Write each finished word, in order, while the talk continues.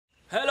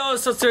Hello,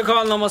 Sat Sri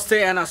Akal, Namaste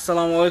and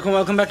Assalamu Alaikum.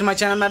 Welcome back to my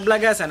channel Mad Black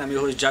Guys, and I'm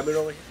your host Jabir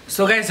over here.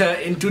 So guys,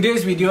 in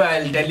today's video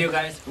I'll tell you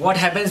guys what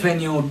happens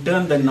when you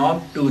turn the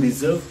knob to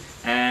reserve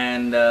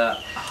and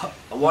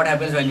what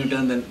happens when you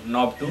turn the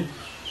knob to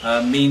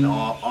main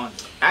or on.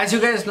 As you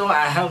guys know,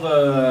 I have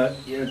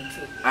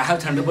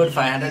Thunderbird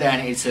 500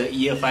 and it's a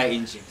EFI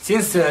engine.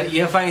 Since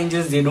EFI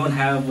engines, they don't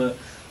have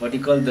what you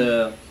call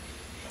the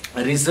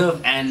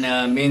reserve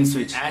and main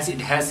switch, as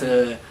it has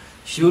a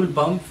fuel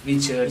pump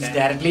which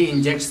directly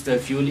injects the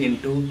fuel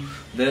into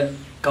the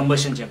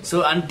combustion chamber.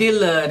 So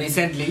until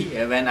recently,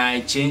 when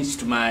I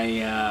changed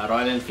my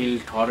Royal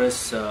Enfield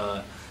Taurus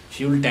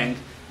fuel tank,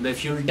 the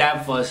fuel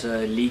tap was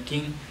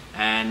leaking,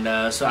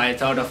 and so I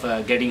thought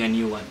of getting a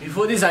new one.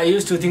 Before this, I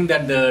used to think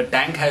that the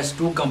tank has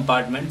two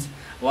compartments.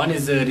 One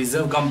is the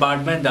reserve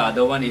compartment, the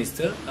other one is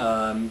the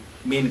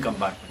main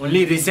compartment.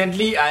 Only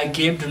recently I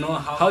came to know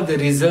how the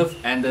reserve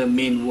and the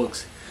main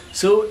works.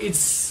 So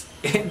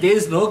there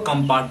is no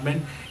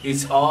compartment,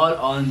 it's all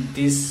on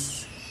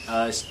this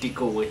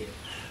stick over here.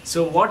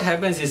 So what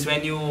happens is,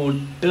 when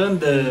you turn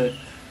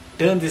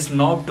this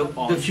knob to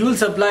on, the fuel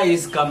supply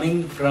is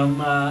coming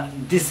from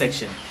this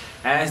section,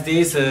 as there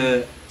is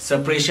a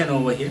separation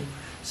over here.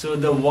 So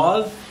the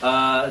valve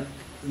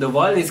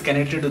is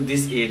connected to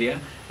this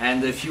area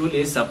and the fuel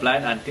is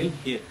supplied until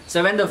here.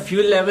 So when the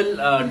fuel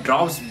level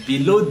drops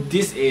below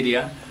this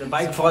area, the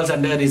bike falls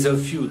under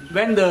reserve fuel.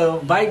 When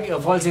the bike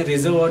falls in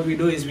reserve, what we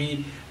do is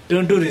we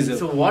turn to reserve.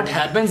 So what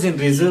happens in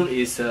reserve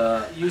is,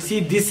 you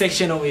see this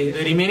section over here,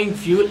 the remaining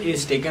fuel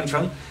is taken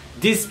from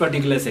this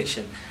particular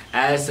section,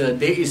 as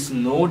there is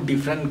no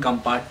different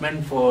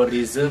compartment for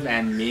reserve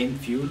and main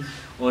fuel.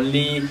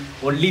 Only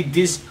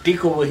this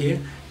stick over here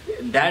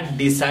that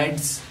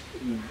decides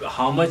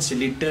how much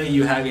liter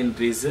you have in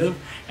reserve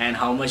and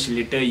how much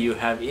liter you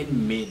have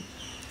in main.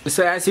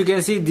 So as you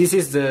can see, this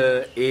is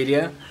the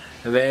area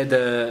where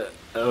the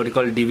what you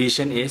call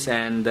division is,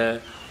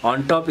 and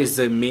on top is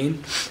the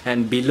main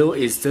and below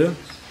is the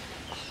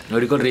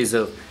what you call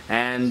reserve.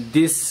 And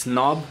this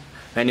knob,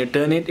 when you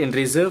turn it in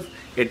reserve,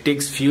 it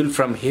takes fuel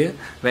from here.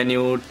 When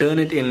you turn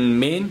it in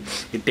main,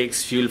 it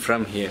takes fuel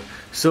from here.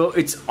 So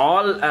it's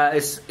all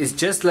it's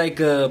just like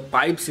a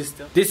pipe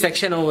system. This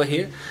section over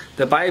here,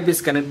 the pipe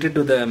is connected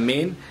to the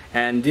main,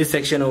 and this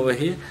section over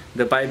here,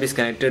 the pipe is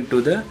connected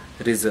to the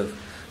reserve.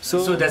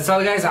 So that's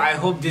all guys. I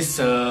hope this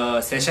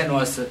session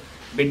was a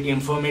bit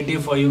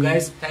informative for you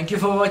guys. Thank you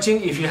for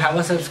watching. If you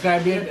haven't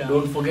subscribed yet,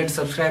 don't forget to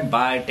subscribe.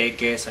 Bye, take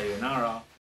care, sayonara.